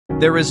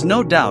There is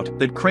no doubt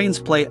that cranes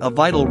play a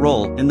vital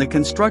role in the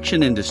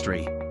construction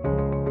industry.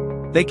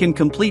 They can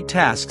complete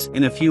tasks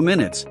in a few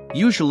minutes,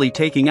 usually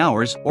taking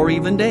hours or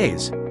even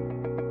days.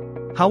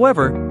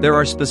 However, there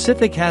are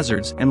specific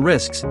hazards and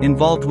risks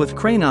involved with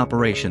crane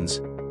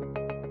operations.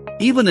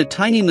 Even a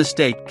tiny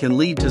mistake can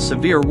lead to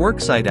severe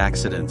worksite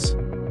accidents.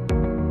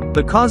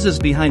 The causes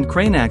behind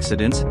crane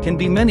accidents can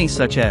be many,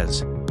 such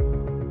as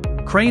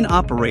crane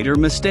operator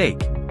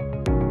mistake,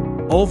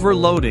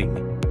 overloading,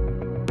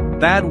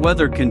 bad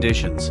weather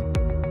conditions.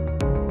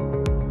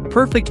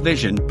 Perfect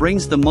Vision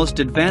brings the most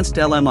advanced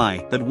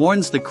LMI that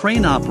warns the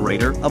crane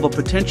operator of a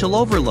potential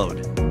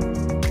overload.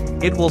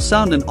 It will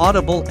sound an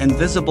audible and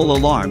visible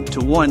alarm to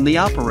warn the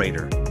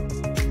operator.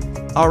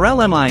 Our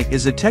LMI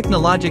is a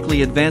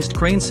technologically advanced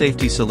crane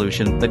safety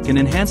solution that can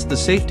enhance the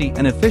safety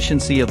and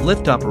efficiency of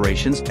lift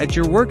operations at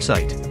your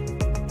worksite.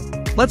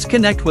 Let's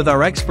connect with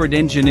our expert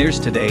engineers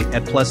today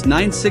at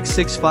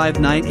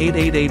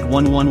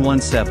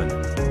 +966598881117.